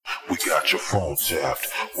We got your phone tapped.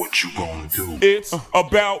 What you gonna do? It's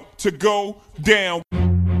about to go down.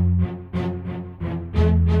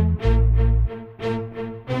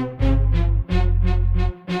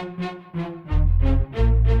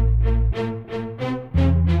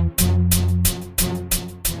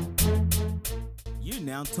 You're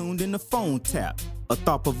now tuned in to Phone Tap, a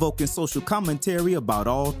thought-provoking social commentary about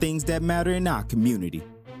all things that matter in our community.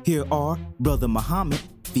 Here are Brother Muhammad,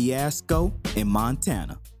 Fiasco, and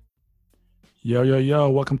Montana. Yo.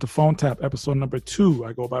 Welcome to Phone Tap, episode number 2.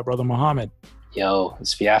 I go by Brother Muhammad. Yo,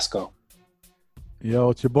 it's Fiasco.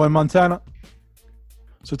 Yo, it's your boy Montana.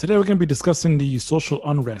 So today we're going to be discussing the social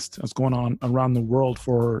unrest that's going on around the world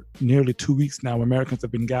for nearly 2 weeks now. Americans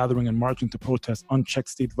have been gathering and marching to protest unchecked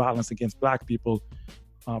state violence against Black people.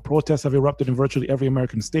 Protests have erupted in virtually every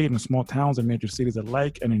American state, in small towns and major cities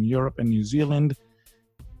alike, and in Europe and New Zealand.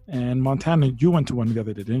 And Montana, you went to one the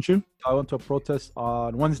other day, didn't you? I went to a protest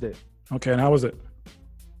on Wednesday. Okay, and how was it?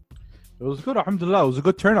 It was good, alhamdulillah. It was a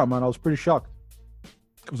good turnout, man. I was pretty shocked.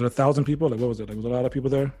 Was it 1,000 people? Like, what was it? Like, was a lot of people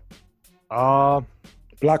there?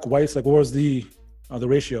 Black, whites, like, what was the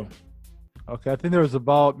ratio? Okay, I think there was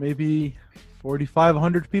about maybe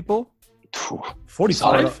 4,500 people.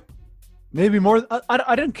 45? Maybe more.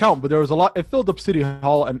 I didn't count, but there was a lot. It filled up City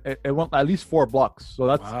Hall, and it went at least 4 blocks. So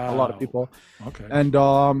that's a lot of people. Okay. And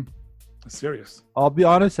that's serious. I'll be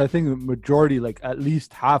honest. I think the majority, like at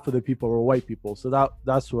least half of the people, were white people. So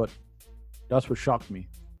that's what shocked me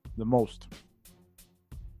the most.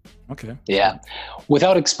 Okay. Yeah.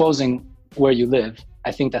 Without exposing where you live,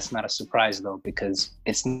 I think that's not a surprise though, because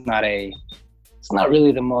it's not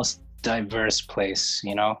really the most diverse place,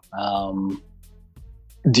 you know?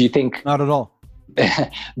 Do you think? Not at all.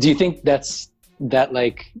 Do you think that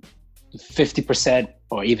like 50%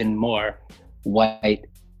 or even more white,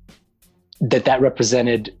 that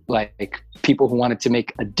represented like people who wanted to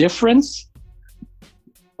make a difference?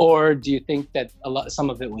 Or do you think that some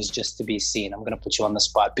of it was just to be seen? I'm going to put you on the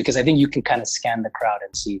spot because I think you can kind of scan the crowd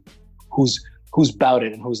and see who's about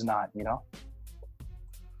it and who's not, you know?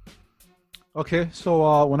 Okay,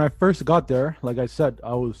 so when I first got there, like I said,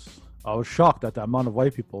 I was shocked at the amount of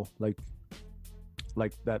white people like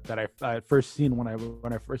that I had first seen when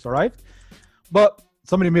I first arrived. But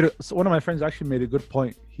one of my friends actually made a good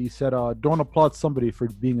point. He said, don't applaud somebody for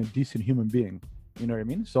being a decent human being. You know what I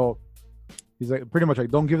mean? So he's like, pretty much like,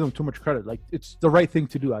 don't give them too much credit. Like, it's the right thing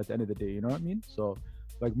to do at the end of the day. You know what I mean? So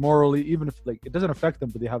like morally, even if like it doesn't affect them,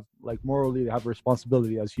 but they have morally, they have a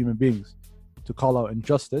responsibility as human beings to call out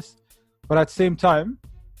injustice. But at the same time,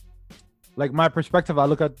 like my perspective, I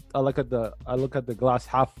look at the glass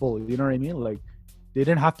half full. You know what I mean? Like they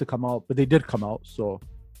didn't have to come out, but they did come out. So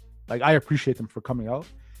like I appreciate them for coming out.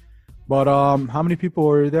 But how many people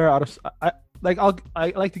were there? I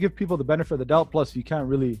like to give people the benefit of the doubt. Plus, you can't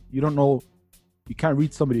read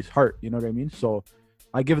somebody's heart. You know what I mean? So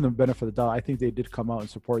I give them the benefit of the doubt. I think they did come out and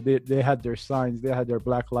support. They had their signs. They had their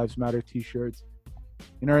Black Lives Matter T-shirts.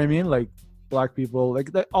 You know what I mean? Like Black people, like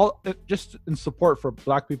all just in support for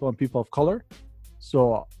Black people and people of color.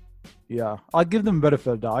 So yeah, I'll give them benefit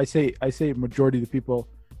of the doubt. I say majority of the people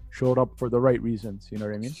showed up for the right reasons. You know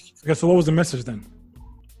what I mean? Okay, so what was the message then?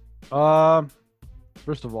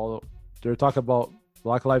 First of all, they're talking about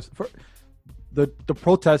Black Lives. The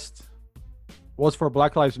protest was for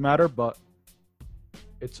Black Lives Matter, but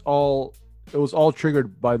it was all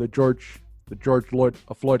triggered by the George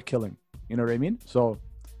Floyd killing. You know what I mean? So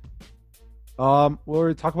what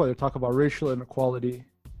were they talking about? They're talking about racial inequality.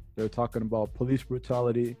 They're talking about police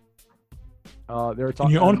brutality. They're talking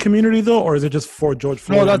in your own community though, or is it just for George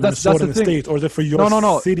Floyd? No, that's the thing. States, or is it for your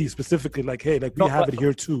No. city specifically? Like, hey, like we have it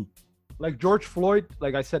here too. Like George Floyd,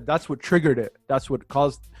 like I said, that's what triggered it. That's what's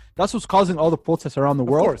causing all the protests around the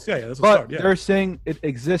world. Of course, yeah, that's what but started, yeah. They're saying it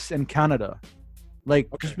exists in Canada. Like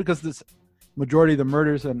just because this majority of the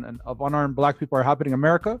murders and of unarmed Black people are happening in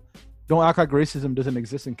America, don't act like racism doesn't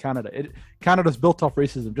exist in Canada. Canada's built off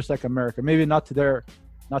racism, just like America. Maybe not to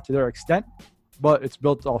their extent, but it's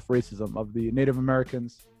built off racism of the Native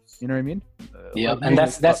Americans. You know what I mean? Yeah, and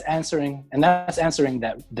that's answering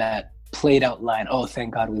that played out line. Oh,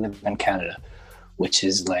 thank God we live in Canada, which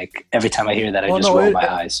is like every time I hear that, I roll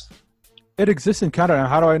my eyes. It exists in Canada, and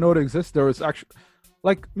how do I know it exists? There was actually,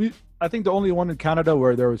 I think the only one in Canada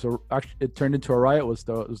where there was it turned into a riot was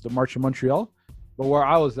the March in Montreal. But where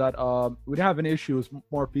I was at, we didn't have any issue. It was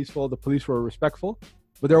more peaceful. The police were respectful.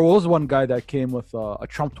 But there was one guy that came with a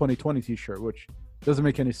Trump 2020 T-shirt, which doesn't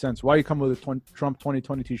make any sense. Why you come with a Trump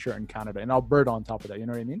 2020 T-shirt in Canada and Alberta on top of that? You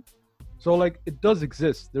know what I mean? So like it does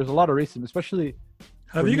exist. There's a lot of racism, especially.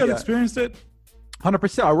 Have you guys experienced it?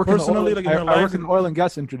 100%. I work Personally, in like the in oil, your I work lives in the oil and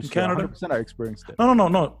gas industry. Canada? 100% I experienced it.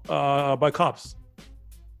 No. By cops.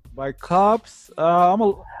 By cops,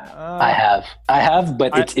 I have,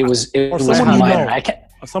 but it was Or was someone you minor. know. I can't.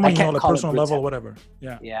 Someone I you know, can't like call it personal level, brutality. whatever.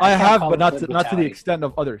 Yeah. Yeah, I can't have, call but it not to the brutality. extent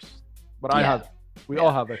of others. But I Yeah. have. We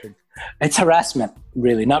all have, I think. It's harassment,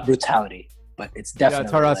 really, not brutality, but it's Yeah, definitely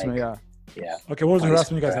it's harassment. like, Yeah. yeah. Okay, what was the Police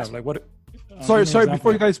harassment you guys have? harassment. Like what? Sorry. give me an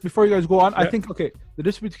Before example. you guys go on, I Yeah. think the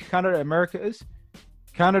difference between Canada and America is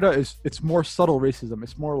Canada it's more subtle racism.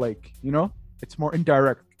 It's more like it's more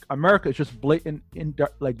indirect. America is just blatant,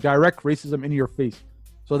 like direct racism in your face.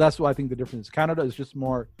 So that's what I think the difference is. Canada is just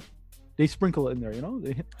more. They sprinkle it in there.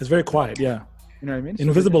 It's very quiet. Yeah. You know what I mean? So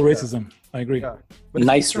Invisible yeah. racism. I agree. Yeah. But it's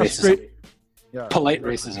Nice not racism. straight- Yeah. Polite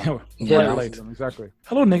racism. Very Yeah. polite. Racism, exactly.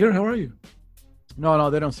 Hello, nigger. How are you? No,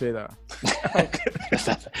 they don't say that.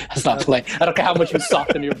 That's not polite. I don't care how much you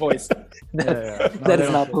soften your voice. Yeah. No, That they is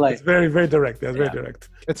don't not say polite. It's very, very direct. Yeah, it's Yeah. very direct.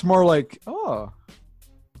 It's more like, oh,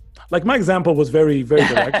 Like my example was very, very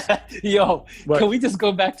direct. Yo, What? can we just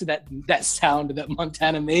go back to that sound that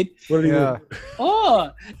Montana made? What did he yeah. do?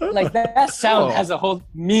 Oh, like that sound Oh. has a whole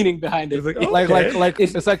meaning behind it. It's like, Like, okay.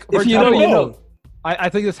 it's like, for if you know, example, you know. I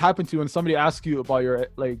think this happened to you when somebody asks you about your,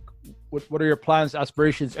 like, what are your plans,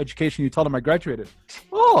 aspirations, education? You tell them I graduated.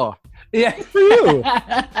 Oh, Yeah. for you.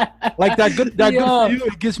 Like good Yo. for you.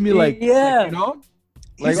 It gives me like, Yeah.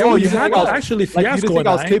 like, So oh, you you had think I was, actually like, you Fiasco didn't think and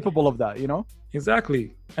I was I. capable of that,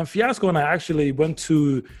 Exactly. And Fiasco and I actually went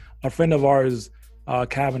to a friend of ours,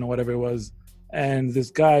 cabin or whatever it was, and this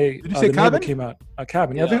guy. Did you say the neighbor cabin? came out. A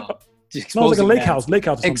cabin. Yeah, I think. Just No, it was like a exposing, lake man. house. Lake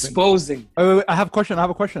house or something. Exposing. Wait, I have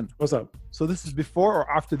a question. What's up? So this is before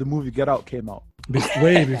or after the movie Get Out came out?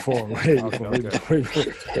 Way before. Way before. Way before.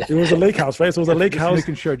 It was a lake house, right? So it was a lake house.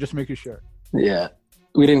 Just making sure. Yeah.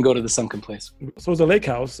 We didn't go to the sunken place. So it was a lake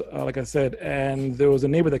house, like I said, and there was a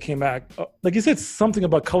neighbor that came back. Like you said something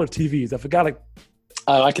about color TVs. I forgot. Like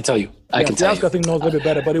Oh, I can tell you. I can tell Fiasco, I you. think knows a little bit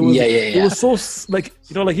better, but it was. Yeah. It was so like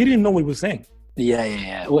like he didn't know what he was saying.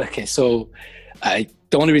 Yeah. Well, okay, so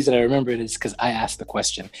the only reason I remember it is because I asked the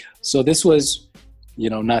question. So this was,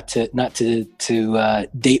 not to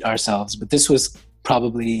date ourselves, but this was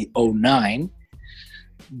probably 2009,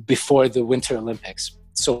 before the Winter Olympics.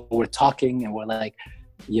 So we're talking and we're like,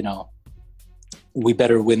 we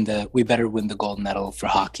better win the gold medal for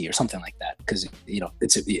hockey or something like that, because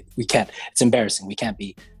it's embarrassing. We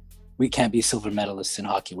can't be silver medalists in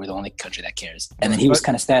hockey. We're the only country that cares. And then he was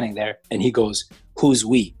kind of standing there and he goes, "Who's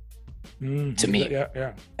we?" to me.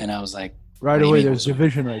 Yeah. And I was like, Right What do you away, mean, there's who's we?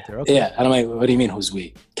 division right there. Okay. yeah. And I'm like, what do you mean, who's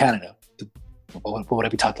we? Canada. What would I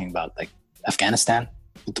be talking about? Like Afghanistan?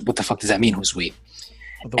 What the fuck does that mean, who's we?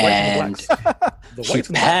 The whites and the blacks. The He whites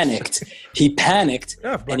and the blacks. panicked. He panicked.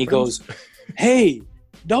 Yeah, black And he friends. goes, "Hey,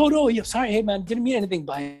 no, yeah, sorry, hey man, didn't mean anything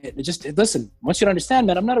by it. Just listen, I want you to understand,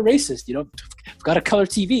 man, I'm not a racist, I've got a color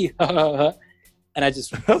TV." And I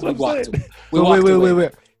just That's what I'm walked saying. away. So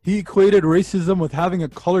wait. He equated racism with having a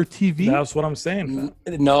color TV. That's what I'm saying.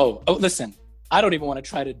 No. Oh, listen, I don't even want to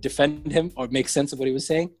try to defend him or make sense of what he was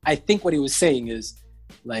saying. I think what he was saying is,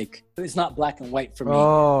 like, it's not black and white for me.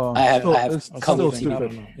 Oh, I have it's color still TV. I don't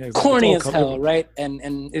stupid. know. Yeah, exactly. Corny It's as all hell, color. right?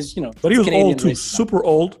 And is But he was Canadian old too, racism. super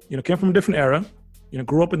old. Came from a different era.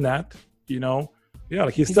 Grew up in that. Yeah,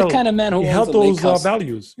 like He's still the kind of man who he owns held a lake those house.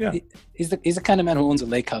 values. Yeah, He's the kind of man who owns a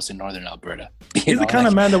lake house in northern Alberta. he's the kind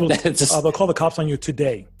of man that will that's just- they'll call the cops on you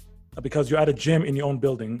today because you're at a gym in your own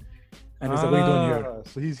building, and he's like, "What are you doing here?"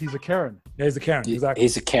 So he's a Karen. Yeah, he's a Karen. Exactly.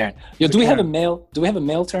 He's a Karen. Yo, a do we have a Karen. male? Do we have a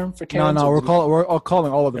male term for Karen? No, we're all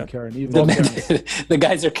calling all of them Karen. Even all Karens. the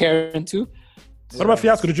guys are Karen too. What about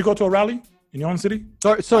Fiasco? Did you go to a rally in your own city?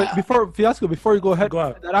 Sorry. Before Fiasco, before you go ahead, Go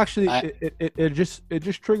ahead. that actually it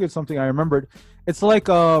just triggered something I remembered. It's like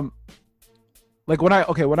when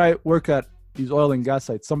I work at these oil and gas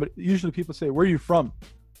sites, usually people say, "Where are you from?"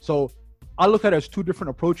 So I look at it as two different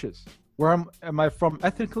approaches. Where am I from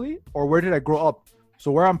ethnically, or where did I grow up?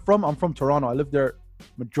 So where I'm from Toronto. I lived there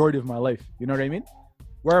majority of my life. You know what I mean?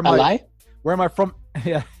 Where am A I? lie? Where am I from?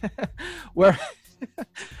 Yeah. Where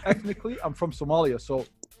ethnically, I'm from Somalia. So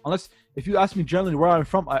if you ask me generally where I'm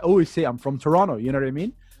from, I always say I'm from Toronto. You know what I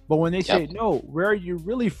mean? But when they say, no, where are you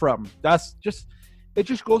really from? It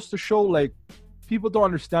just goes to show, like, people don't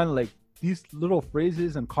understand, like, these little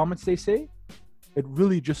phrases and comments they say. It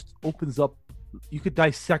really just opens up. You could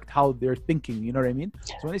dissect how they're thinking. You know what I mean?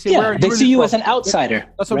 So when they say, where are Yeah, you they really see you from? as an outsider.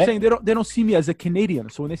 That's what right? I'm saying. They don't see me as a Canadian.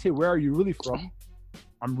 So when they say, where are you really from?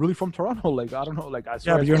 I'm really from Toronto. Like, I don't know. Like, I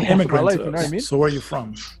swear Yeah, but you're an it's most of my immigrant. life, you know what I mean? So where are you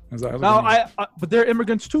from? Exactly. Now, but they're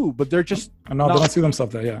immigrants too. But they're just. No, they don't see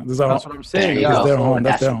themselves there. Yeah, this is That's what I'm saying. There you Yeah. That's their go. home.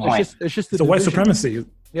 That's their That's home. the It's just the It's a white division. supremacy.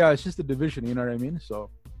 Yeah, it's just the division. You know what I mean? So.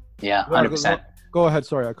 Yeah, 100%. Go ahead.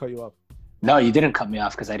 Sorry, I cut you off. No, you didn't cut me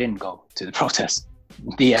off because I didn't go to the protest.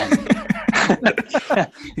 The end.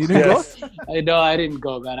 You didn't go? No, I didn't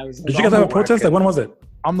go, man. I was. Did you guys have a protest? Like, when was it?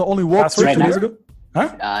 I'm the only woke Last week, person 2 days here. ago?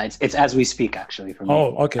 Huh? It's as we speak, actually. For me.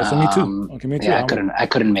 Oh, okay. So me too. Okay, me too. Yeah, I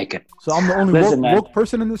couldn't make it. So I'm the only Listen, man. woke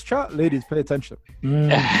person in this chat. Ladies, pay attention. Yo,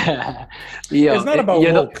 It's not about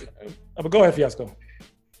you know- woke. But go ahead, Fiasco.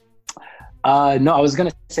 No, I was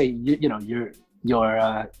gonna say, you know,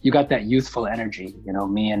 you got that youthful energy. You know,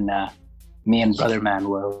 me and Brother Man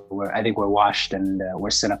were I think we're washed and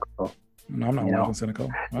we're cynical. No, I'm not You know. walking cynical.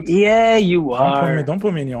 What? Yeah, you are. Don't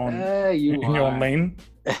put me in your own You in your are. own lane.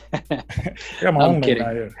 Yeah, my I'm own kidding. lane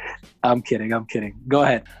out here. I'm kidding. Go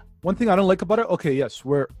ahead. One thing I don't like about it. Okay, yes,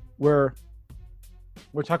 we're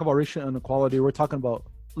talking about racial inequality. We're talking about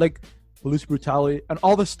like police brutality and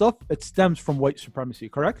all this stuff. It stems from white supremacy,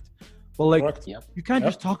 correct? But like, Correct. Yep. you can't Yep.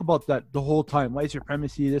 just talk about that the whole time. White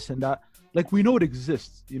supremacy, this and that. Like, we know it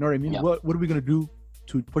exists. You know what I mean? Yep. What are we gonna do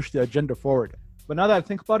to push the agenda forward? But now that I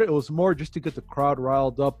think about it, it was more just to get the crowd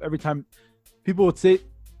riled up. Every time people would say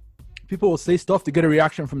stuff to get a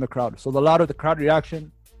reaction from the crowd. So the louder the crowd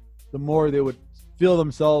reaction, the more they would feel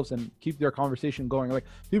themselves and keep their conversation going. Like,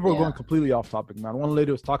 people were Yeah. going completely off topic, man. One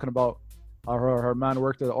lady was talking about how her man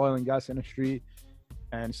worked at the oil and gas industry,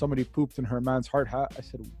 and somebody pooped in her man's hard hat. I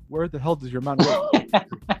said, "Where the hell does your man work?"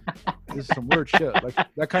 This is some weird shit. Like,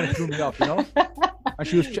 that kind of threw me off, you know. And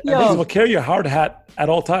she was. Yo. This is what carry your hard hat at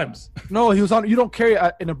all times. No, he was on. You don't carry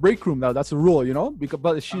it in a break room now. That's a rule, you know. Because,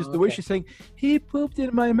 but she's the way okay. she's saying he pooped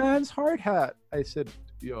in my man's hard hat. I said,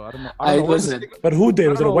 "Yo, I don't know. I don't know where this listen. thing- But who did?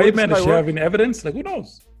 Was it I a don't know, white man? what's Does she my have any evidence? Like, who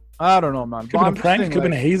knows? I don't know, man. Could But have I'm been a just prank. saying, Could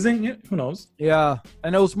have been a like, hazing. Yeah, who knows? yeah,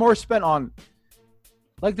 and it was more spent on.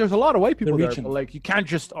 Like, there's a lot of white people there, reaching. but like, you can't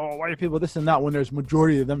just white people this and that when there's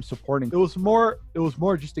majority of them supporting. It was more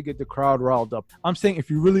just to get the crowd riled up. I'm saying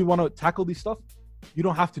if you really want to tackle these stuff, you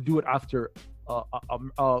don't have to do it after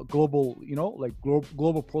a global, you know, like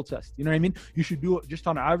global protest. You know what I mean? You should do it just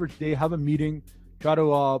on an average day. Have a meeting, try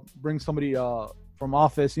to bring somebody from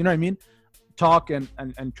office. You know what I mean? Talk and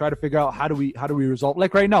try to figure out how do we resolve.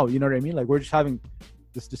 Like right now, you know what I mean? Like, we're just having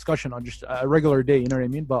this discussion on just a regular day. You know what I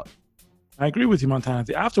mean? But I agree with you, Montana.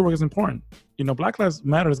 The afterwork is important. You know, Black Lives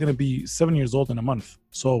Matter is going to be 7 years old in a month.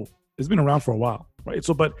 So it's been around for a while, right?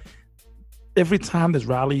 So, but every time there's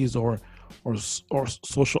rallies or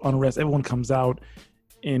social unrest, everyone comes out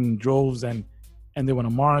in droves and they want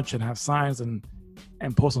to march and have signs and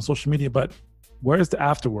post on social media. But where's the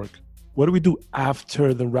afterwork? What do we do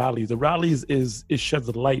after the rallies? The rallies is sheds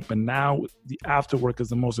the light, but now the afterwork is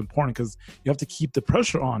the most important because you have to keep the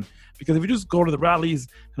pressure on. Because if you just go to the rallies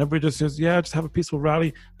and everybody just says, yeah, just have a peaceful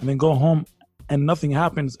rally and then go home and nothing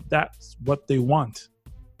happens, that's what they want.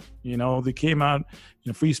 You know, they came out, you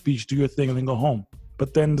know, free speech, do your thing and then go home.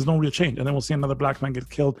 But then there's no real change. And then we'll see another black man get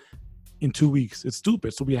killed in 2 weeks. It's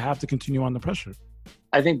stupid. So we have to continue on the pressure.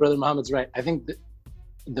 I think Brother Muhammad's right. I think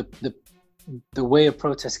the way a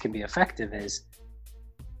protest can be effective is,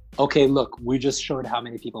 okay, look, we just showed how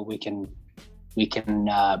many people we can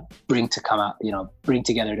bring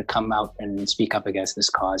together to come out and speak up against this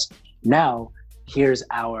cause. Now, here's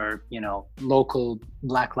our, you know, local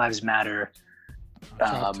Black Lives Matter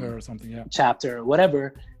Chapter or something, yeah. chapter or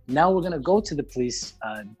whatever. Now we're going to go to the police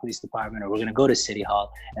department, or we're going to go to City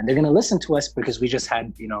Hall, and they're going to listen to us because we just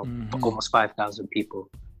had, you know, almost 5,000 people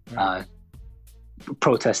Right.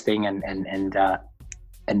 protesting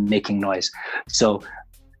and making noise. So,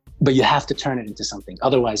 but you have to turn it into something.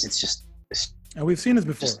 Otherwise, it's just And we've seen this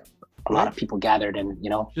before. a lot of people gathered, and you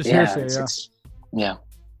know, Just hearsay, yeah.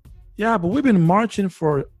 Yeah, but we've been marching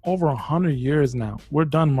for over 100 years now. We're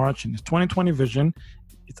done marching. It's 2020 vision.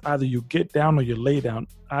 It's either you get down or you lay down.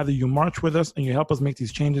 Either you march with us and you help us make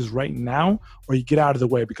these changes right now, or you get out of the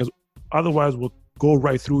way, because otherwise we'll go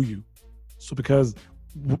right through you. So because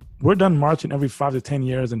we're done marching every 5 to 10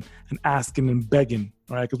 years and asking and begging,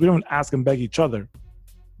 right? Because we don't ask and beg each other.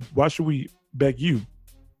 Why should we beg you?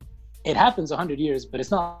 It happens 100 years, but it's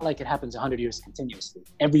not like it happens 100 years continuously.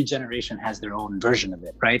 Every generation has their own version of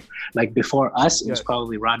it, right? Like before us, it was Yes.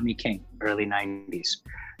 probably Rodney King, early 90s.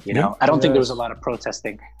 You Yeah. know, I don't think there was a Yes. lot of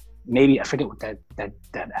protesting. Maybe I forget what that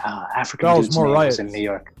African That was dude's more name was riots. in New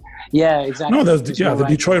York. Yeah, exactly. No, there's There's the more riots.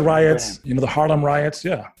 Detroit riots, you know, the Harlem riots,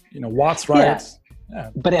 Watts riots. Yeah.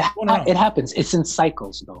 But Going around. it happens. It's in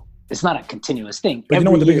cycles, though. It's not a continuous thing. But you know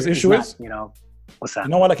what the Every biggest year issue not, is? You know, what's that? You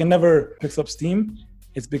know what? I can never picks up steam.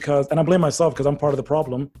 It's because, and I blame myself because I'm part of the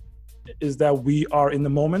problem, is that we are in the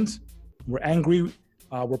moment. We're angry.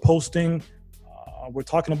 We're posting. We're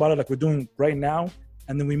talking about it like we're doing right now.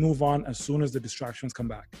 And then we move on as soon as the distractions come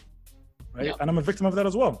back. Right. Yeah. And I'm a victim of that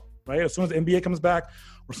as well. right? As soon as the NBA comes back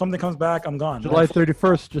or something comes back, I'm gone. July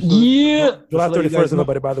 31st. Just Yeah. July Just to let you 31st, guys know.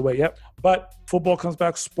 everybody, by the way. Yep. But football comes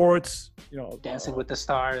back, sports, Dancing with the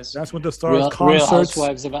Stars. Dancing with the Stars, Real concerts,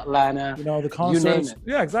 Housewives of Atlanta. the concerts. it.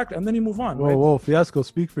 Yeah, exactly. And then you move on, Whoa, right? whoa, Fiasco,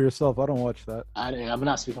 speak for yourself. I don't watch that. I'm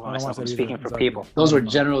not speaking for I don't myself. watch I'm that speaking either. for Exactly. people. Those were No.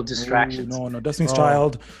 general distractions. No, Destiny's Oh.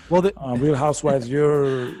 Child, Well, Real Housewives,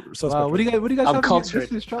 you're suspect. wow, what do you guys I'm have cultured.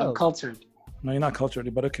 against this I'm child? cultured. No, you're not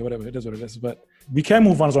cultured, but okay, whatever. It is what it is. But we can't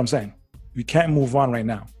move on, is what I'm saying. We can't move on right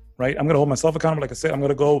now, right? I'm going to hold myself accountable. Like I said, I'm going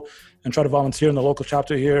to go and try to volunteer in the local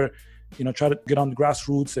chapter here, try to get on the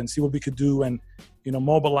grassroots and see what we could do and,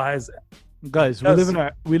 mobilize. Guys,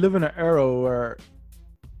 Yes. we live in an era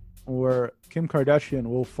where Kim Kardashian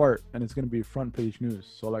will fart and it's gonna be front page news.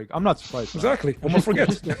 So like, I'm not surprised. Exactly. I'm going to forget.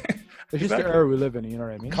 It's just the Exactly. era we live in. You know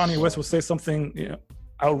what I mean? Kanye West will say something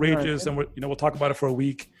outrageous and we'll talk about it for a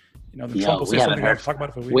week. Yo, Trump will we say haven't something heard- else, talk about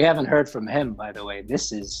it for a week. We haven't heard from him, by the way.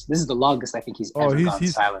 This is the longest I think he's Oh, ever gone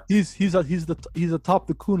silent. he's atop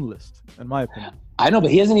the Coon list, in my opinion. I know,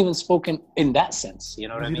 but he hasn't even spoken in that sense. You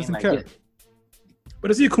know what I He mean? doesn't Like, care.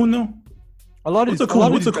 But is he a coon though? A lot of What's a these,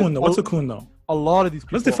 coon? What's a coon though? What's a coon though? A lot of these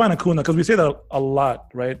people. Let's define a coon though, because we say that a lot,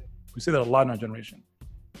 right? We say that a lot in our generation.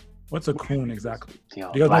 What's a coon exactly? You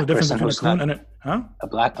know, Do you guys know black the difference person between a who's coon not, and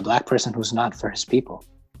a black person who's not for his people.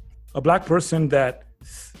 a black person that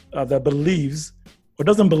believes or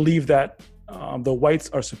doesn't believe that the whites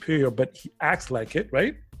are superior, but he acts like it,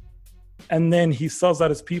 right? And then he sells out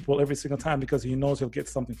his people every single time because he knows he'll get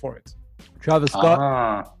something for it. Travis Scott.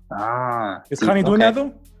 Is Deep, Kanye doing okay. that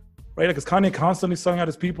though? Right? Like, is Kanye constantly selling out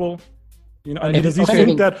his people? And And does he okay.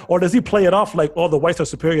 think that, or does he play it off like, oh, the whites are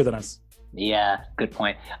superior than us? Yeah, good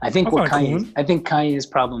point. I think That's not cool. Kanye's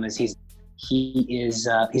problem is he's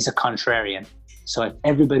a contrarian. So if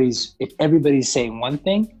everybody's saying one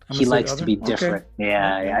thing, I'm he gonna say likes the to be other? Okay. different.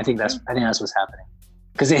 Yeah, I think that's what's happening.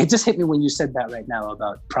 Because it just hit me when you said that right now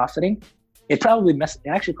about profiting. It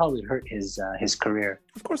actually probably hurt his career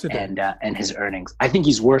Of course it did. and his earnings. I think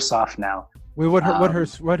he's worse off now. Wait, what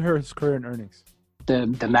her his current earnings?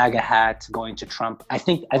 The MAGA hat going to Trump. I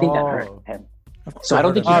think that hurt Oh. him. Of course So I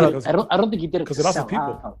don't think he it did did. it. I don't think he did it because to it lost sell the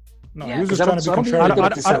people. out. No, Yeah, he was 'cause just I trying don't- to I be don't think I he contrarian. did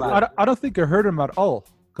don't, it to sell out. I don't think it hurt him at all.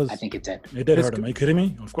 Because I think it did. It did His- hurt him. Are you kidding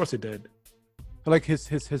me? Of course it did. like his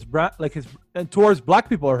brand, like his, and towards black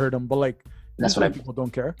people it hurt him, but like That's white what I- people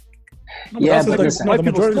don't care. No, Yeah, that's but like, listen- no, the White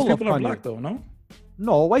people majority of still people are love black Kanye. though, no?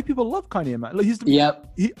 No, white people love Kanye, man. Like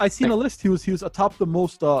Yep. I seen a list. He was atop the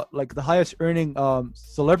most like the highest earning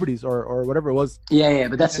celebrities or whatever it was Yeah,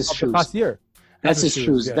 but that's his of the shoes. past year. That's his his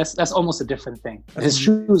shoes. shoes, yeah. That's almost a different thing. That's His his-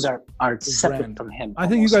 shoes are his separate brand. from him. I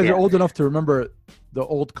think you almost, guys yeah. are old enough to remember the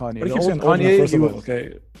old Kanye. But he The keeps old saying old enough, first he of all, was-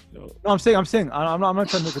 okay? No, I'm saying. I'm not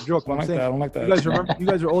trying to make a joke. I But don't I'm like saying that. I don't like that. you guys remember. You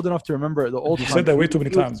guys are old enough to remember the old. You Kanye. said that way too many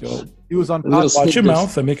He was- times, yo. He was on Little path. Watch your this-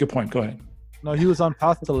 mouth and make your point. Go ahead. No, he was on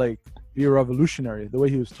path to like be a revolutionary. The way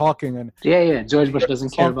he was talking and Yeah. George Bush doesn't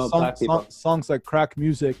care about black people. songs like crack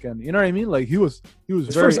music and you know what I mean. Like he was His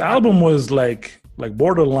very. first album was like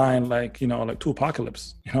borderline, like two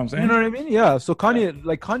Apocalypse. You know what I'm saying? You know what I mean? Yeah. So Kanye,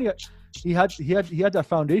 he had that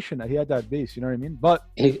foundation. He had that base. You know what I mean? But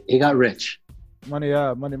He got rich.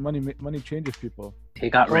 money changes people. He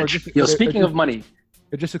got Or rich. just- Yo, it- speaking it- of money,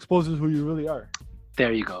 It just exposes who you really are.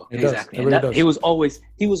 there you go. It does. Exactly. It And really does.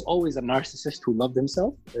 he was always a narcissist who loved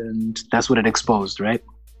himself, and that's what it exposed, right?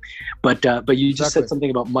 But you just said Exactly. something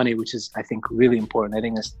about money, which is I think really important. I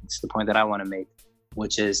think that's the point that I want to make,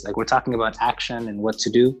 which is like we're talking about action and what to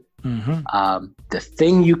do. Mm-hmm. The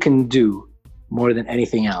thing you can do more than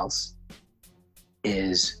anything else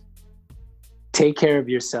is take care of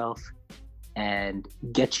yourself and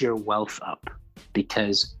get your wealth up,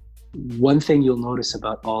 because one thing you'll notice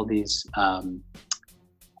about all these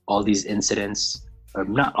incidents, or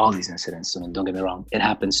not all these incidents, I mean, don't get me wrong, it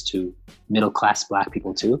happens to middle-class black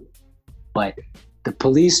people too, but the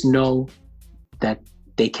police know that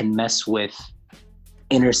they can mess with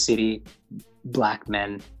inner city black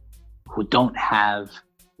men who don't have,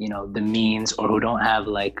 the means, or who don't have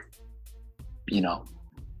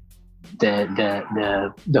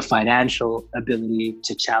the financial ability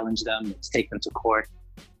to challenge them, to take them to court.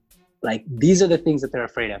 Like, these are the things that they're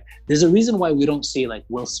afraid of. There's a reason why we don't see like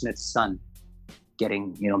Will Smith's son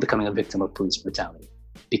becoming a victim of police brutality,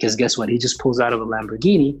 because guess what? He just pulls out of a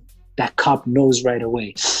Lamborghini. That cop knows right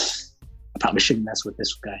away, I probably shouldn't mess with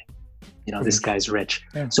this guy. This guy's rich.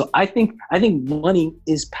 Yeah. So I think money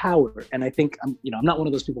is power. And I think, I'm not one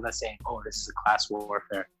of those people that's saying, oh, this is a class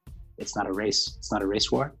warfare. It's not a race. It's not a race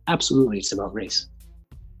war. Absolutely, it's about race.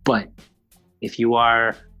 But if you're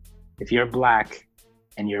black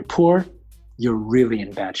and you're poor, you're really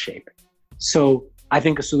in bad shape. So I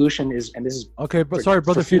think a solution is, and this is Okay, but for, sorry,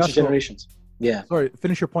 brother. for future Fiasco. generations. Yeah. Sorry,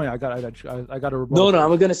 finish your point. I got a rebuttal. No,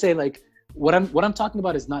 I'm gonna say like what I'm talking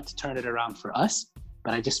about is not to turn it around for us,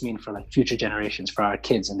 but I just mean for like future generations, for our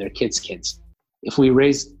kids and their kids' kids. If we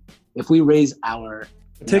raise our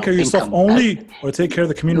Take care of yourself income only, or take care of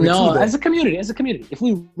the community too. no, though. as a community. If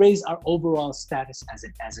we raise our overall status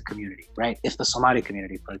as a community, right? If the Somali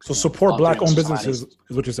community, for So example, support all black-owned three of us businesses Somalis,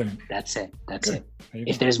 is what you're saying. That's it. Good. There you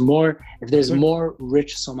If go. there's Good. more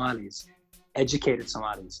rich Somalis, educated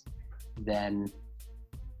Somalis, then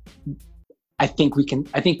I think we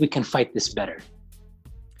can fight this better.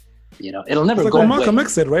 You know, it'll never It's like go what away. Malcolm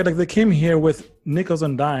X said, right? Like they came here with nickels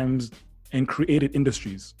and dimes and created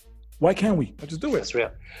industries. Why can't we? Let's just do it. That's real.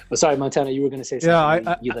 But sorry, Montana, you were going to say something.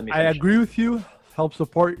 Yeah, You let me I finish. agree with you. Help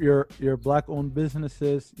support your black-owned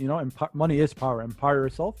businesses. You know, money is power. Empower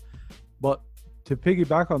yourself. But to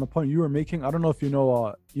piggyback on the point you were making, I don't know if you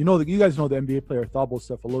know you guys know the NBA player Thabo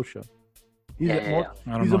Sefolosha. He's Yeah.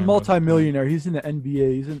 I don't he's know a him, multi-millionaire. He's in the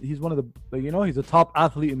NBA. He's one of the he's a top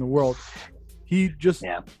athlete in the world. He just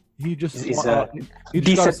Yeah. he just He's he just got a-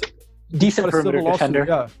 decent got a civil perimeter lawsuit, defender.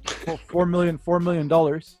 yeah, $4 million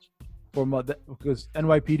from because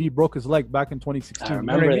NYPD broke his leg back in 2016. I You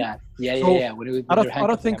know what remember mean? that. Yeah. So, When it was, I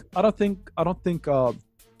don't think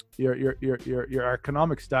your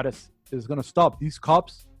economic status is gonna stop. These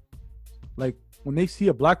cops, like when they see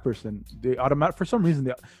a black person, they automatic for some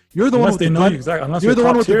reason you're the one Unless with they the know gun. you exactly. Unless You're the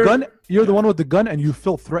one top with the tier. gun. You're the one with the gun, and you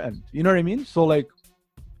feel threatened. You know what I mean? So like,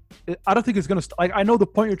 I don't think it's gonna. Like I know the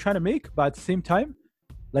point you're trying to make, but at the same time,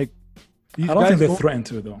 like these I don't guys think they're threatened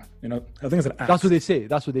to, though. You know, I think it's an act. That's what they say.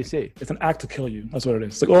 That's what they say. It's an act to kill you. That's what it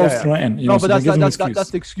is. It's like, oh, Yeah. threaten. You No, know, but so they give them an excuse.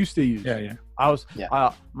 that's the excuse they use. Yeah,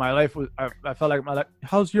 yeah. My life was. I felt like my life.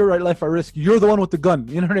 How's your life at risk? You're the one with the gun.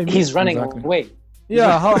 You know what I mean? He's running Exactly. away.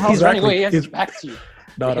 Yeah. How He's running away. He has He's- his back to you.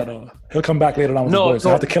 No. He'll come back later on with No, his boys. So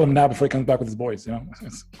I no. have to kill him now before he comes back with his boys. You know,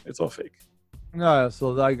 it's all fake. Yeah. So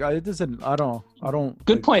like, it doesn't. I don't.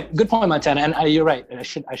 Good point, Montana. And you're right. And I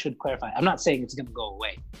should clarify. I'm not saying it's going to go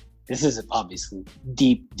away. This is obviously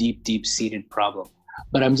deep seated problem.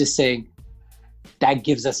 But I'm just saying that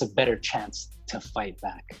gives us a better chance to fight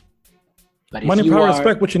back. But if Money, you power, are,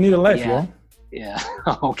 respect. What you need in life, Yeah. yo.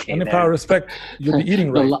 Yeah. Okay. Money, there. power, respect. You'll be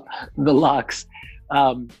eating right. The locks.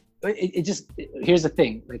 Here's the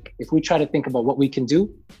thing. Like, if we try to think about what we can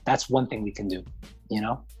do, that's one thing we can do. You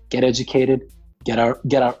know, get educated, get our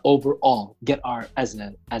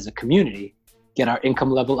as a community, get our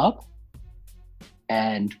income level up,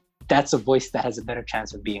 and that's a voice that has a better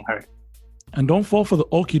chance of being heard. And don't fall for the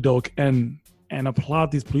okie doke and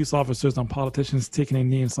applaud these police officers and politicians taking a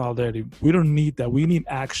knee in solidarity. We don't need that. We need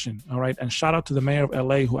action. All right. And shout out to the mayor of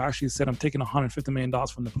LA who actually said, I'm taking $150 million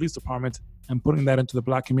from the police department and putting that into the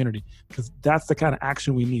black community, because that's the kind of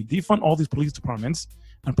action we need. Defund all these police departments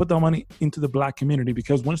and put that money into the black community,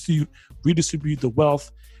 because once you redistribute the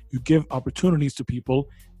wealth, you give opportunities to people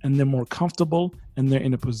and they're more comfortable and they're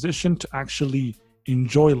in a position to actually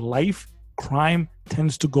enjoy life. Crime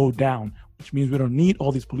tends to go down, which means we don't need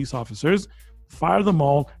all these police officers. Fire them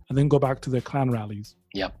all and then go back to their clan rallies.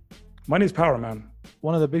 Yep. Money is power, man.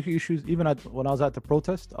 One of the big issues, even when I was at the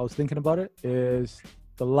protest, I was thinking about it, is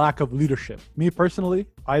the lack of leadership. Me personally,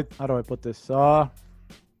 how do I put this?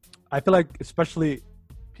 I feel like especially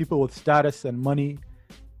people with status and money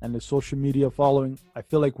and the social media following, I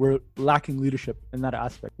feel like we're lacking leadership in that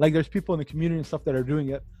aspect. Like there's people in the community and stuff that are doing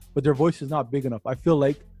it, but their voice is not big enough. I feel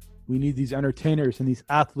like we need these entertainers and these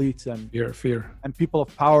athletes and Fear. and people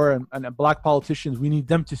of power and black politicians. We need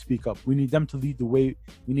them to speak up. We need them to lead the way.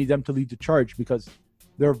 We need them to lead the charge, because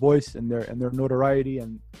their voice and their notoriety,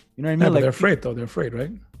 and you know what I mean. Yeah, but like they're afraid though. They're afraid,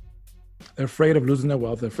 right? They're afraid of losing their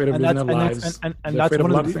wealth. They're afraid of And losing their that's- lives. and They're that's afraid of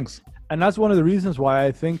one a of lot of the- things. and that's one of the reasons why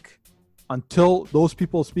I think until those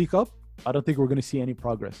people speak up, I don't think we're going to see any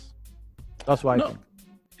progress. That's why I think.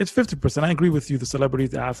 It's 50%. I agree with you. The celebrities,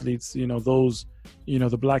 the athletes, those,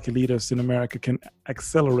 the black elitists in America can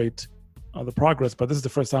accelerate the progress. But this is the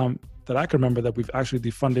first time that I can remember that we've actually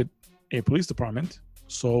defunded a police department.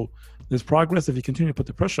 So there's progress. If you continue to put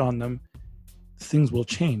the pressure on them, things will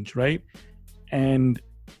change, right? And,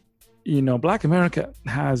 Black America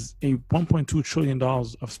has a $1.2 trillion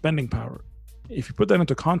of spending power. If you put that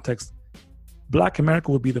into context, Black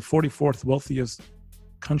America would be the 44th wealthiest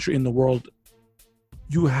country in the world.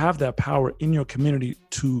 You have that power in your community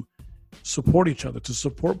to support each other, to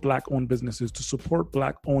support Black-owned businesses, to support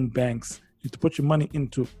Black-owned banks. You have to put your money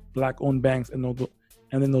into Black-owned banks, and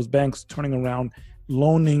then those banks turning around,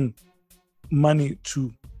 loaning money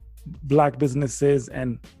to Black businesses,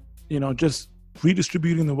 and just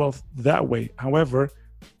redistributing the wealth that way. However,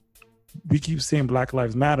 we keep saying Black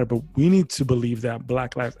Lives Matter, but we need to believe that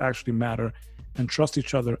Black lives actually matter and trust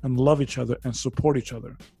each other and love each other and support each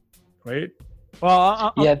other, right?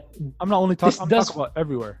 Well, Yeah, I'm not only talking. This I'm does- talking about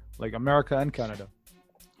everywhere, like America and Canada.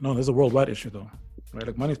 No, there's a worldwide issue though, right?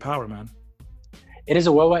 Like money's power, man. it is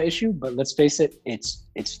a worldwide issue, but let's face it, it's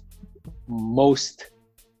most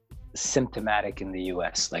symptomatic in the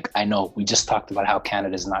US. Like, I know we just talked about how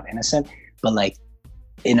Canada is not innocent, but like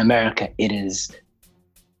in America,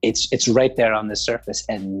 it's right there on the surface,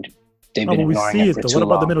 and they've No, been but we ignoring see it it for though. too What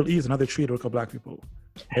about long. the Middle East and how they treat local Black people?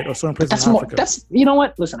 Right? Or certain But places that's in more, Africa. that's, you know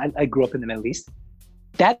what? Listen, I grew up in the Middle East.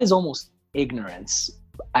 That is almost ignorance.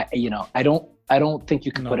 I don't think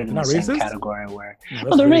you can No, put it in not the same racist? category where No, no,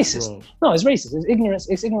 that's they're race, racist. bro. No, it's racist. It's ignorance.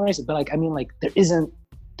 It's ignorance. But like, I mean, like, there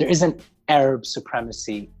isn't Arab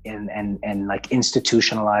supremacy and like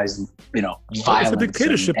institutionalized, It's violence a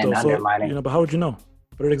dictatorship and though, so undermining. but how would you know?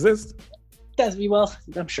 But it exists. Well,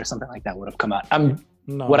 I'm sure something like that would have come out.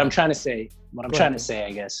 No. What I'm trying to say, Go ahead.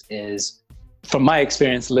 I guess, is from my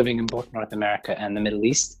experience living in both North America and the Middle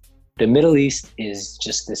East is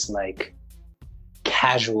just this like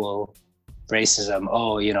casual racism.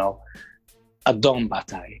 Oh, Abdon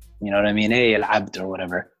Batai, you know what I mean? Hey, Al Abd or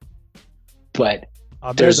whatever. But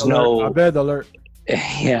there's no, Abed alert.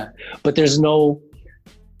 yeah, but there's no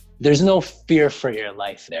fear for your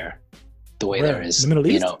life there, the way Where? there is, The Middle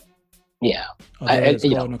East? Yeah. Oh, I- there it is.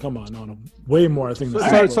 you Oh, know. no, come on, no, way more. I think.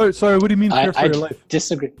 Sorry. What do you mean fear for I your life?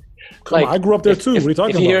 disagree. Come on, I grew up there too. What are you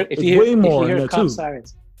talking about? It's way more in there too.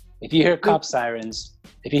 If you hear cop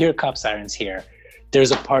sirens here,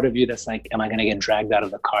 there's a part of you that's like, am I going to get dragged out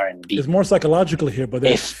of the car and beat? It's more psychological here, but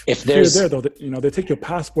If fear there's there though, they take your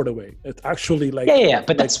passport away. It's actually like yeah,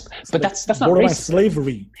 but like- that's it's not borderline racism.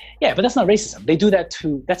 slavery. Yeah, but that's not racism. They do that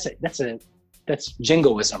too. That's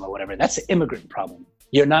jingoism or whatever. That's an immigrant problem.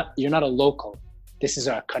 You're not a local. This is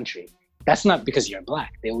our country. That's not because you're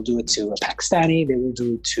black. They will do it to a Pakistani. They will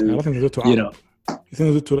do it I don't to think they do it to you know. You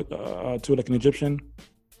think they do it to like an Egyptian?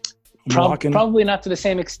 Moroccan? Probably not to the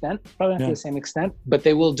same extent. Probably not Yeah. to the same extent. But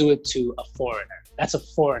they will do it to a foreigner. That's a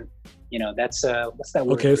foreign. That's what's that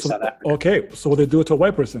word Okay, for so South Africa? so will they do it to a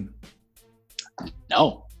white person?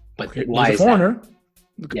 No. But Okay, why he's is a that? foreigner.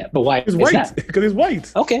 Yeah, but why He's is white that? because he's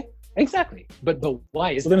white. Okay, exactly. But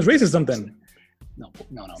why is So then it's racism then. no.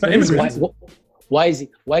 not Why, immigrants.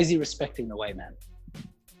 why is he respecting the white man?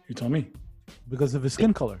 You tell me. Because of his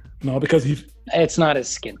skin color. No, because he. It's not his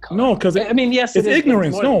skin color. No, because I mean, yes, it's it is, but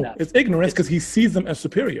ignorance. more than No, that. it's ignorance because he sees them as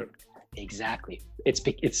superior. Exactly. It's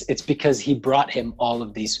because he brought him all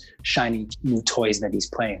of these shiny new toys that he's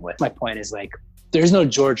playing with. My point is like, there's no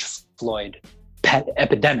George Floyd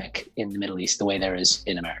epidemic in the Middle East the way there is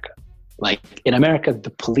in America. Like in America, the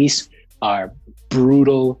police are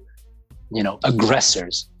brutal,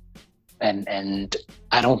 aggressors, and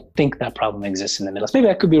I don't think that problem exists in the Middle East. Maybe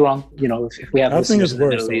I could be wrong. If we have I think listeners it's in the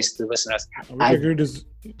worse, Middle though. East, the listeners. We'll I-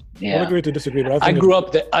 We'll agree to disagree. But I I think grew it's-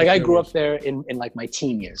 up there. I grew worse. up there in like my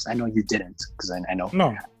teen years. I know you didn't, because I know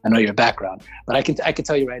No, your background, but I can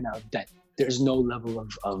tell you right now that there's no level of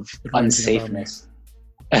You don't know anything about me. unsafeness.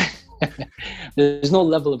 There's no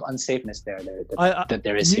level of unsafeness there that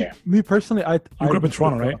there is here. Me personally, I you grew up in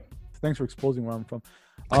Toronto, right? Thanks for exposing where I'm from.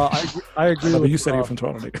 I agree. But with, you said you're from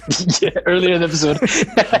Toronto. Like. Yeah, earlier in the episode.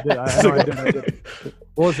 I did.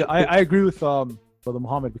 What was it? I agree with Brother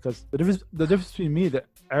Muhammad, because the difference between me, the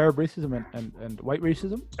Arab racism and white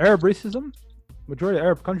racism. Arab racism, majority of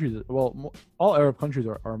Arab countries, all Arab countries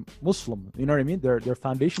are Muslim. You know what I mean? Their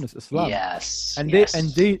foundation is Islam. Yes. And yes.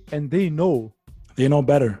 they know They know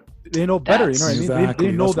better. you know better. You know what I mean? Exactly.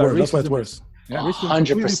 They know That's that worse. That's why it's racism worse. Racism is 100%.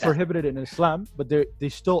 completely prohibited in Islam, but they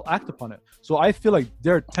still act upon it. So I feel like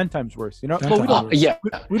they're 10 times worse. You know, 10 but we times don't. worse. Yeah.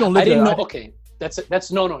 We don't live I didn't there. know. Okay.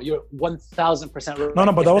 That's no. You're 1,000% right.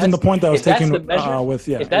 No, but that wasn't the point that I was if that's taking the measure, with.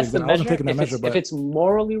 Yeah, if that's the I wasn't measure, taking that if measure, it's, but if it's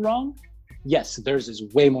morally wrong, yes, theirs is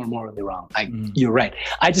way more morally wrong. Mm. You're right.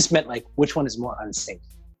 I just meant like, which one is more unsafe?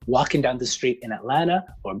 Walking down the street in Atlanta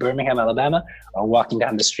or Birmingham, Alabama, or walking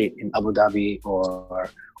down the street in Abu Dhabi or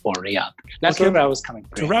Riyadh. That's Okay. where I was coming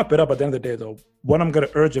from. to wrap it up, at the end of the day, though, what I'm going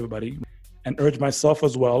to urge everybody and urge myself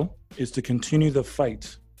as well is to continue the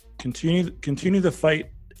fight. Continue the fight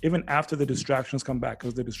even after the distractions come back,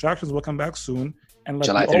 because the distractions will come back soon. And like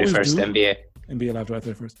July we always 31st, do, NBA. NBA Live July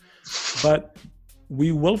 31st. But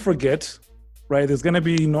we will forget, right? There's going to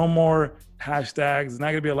be no more hashtags. There's not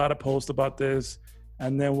going to be a lot of posts about this.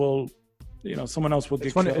 And then someone else will get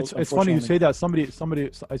It's funny. killed. It's funny you unfortunately. say that.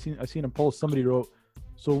 Somebody. I seen a post. Somebody wrote,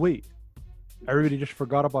 "So wait, everybody just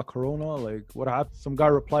forgot about Corona? Like what happened?" Some guy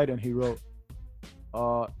replied and he wrote,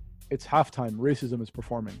 "It's halftime. Racism is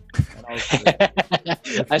performing." And I was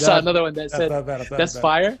like, I saw that- another one that That's said, not bad, "That's bad.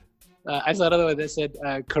 fire." I saw another one that said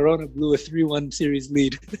Corona blew a 3-1 series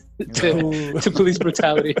lead to police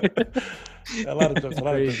brutality. A lot of jokes.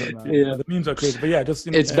 Yeah. The memes are crazy, but yeah, just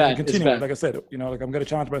It's bad. Continue. It's bad. Like I said, like I'm gonna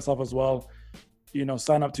challenge myself as well.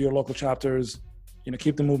 Sign up to your local chapters.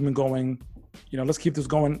 Keep the movement going. Let's keep this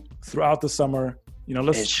going throughout the summer.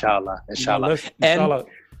 Let's Inshallah. inshallah.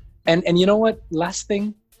 And you know what? Last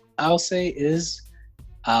thing I'll say is,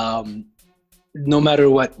 no matter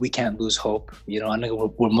what, we can't lose hope.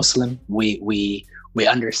 We're Muslim. We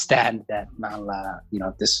understand that,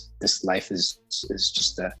 this life is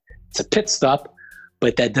just it's a pit stop,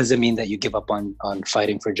 but that doesn't mean that you give up on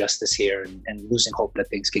fighting for justice here and losing hope that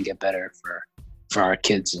things can get better for our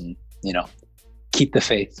kids, and keep the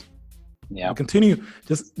faith. Yeah. Continue.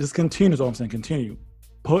 Just continue is all I'm saying. Continue.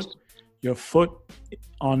 Put your foot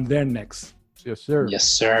on their necks. Yes, sir. Yes,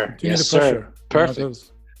 sir. Continue Yes, the pressure. sir.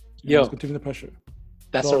 Perfect. Let's continue the pressure.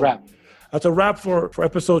 That's So, a wrap. That's a wrap for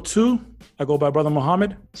episode 2. I go by Brother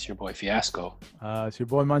Muhammad. It's your boy Fiasco. It's your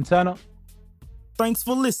boy Montana. Thanks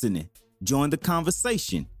for listening. Join the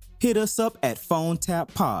conversation. Hit us up at Phone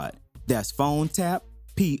Tap Pod. That's Phone Tap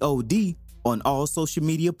POD on all social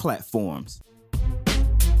media platforms.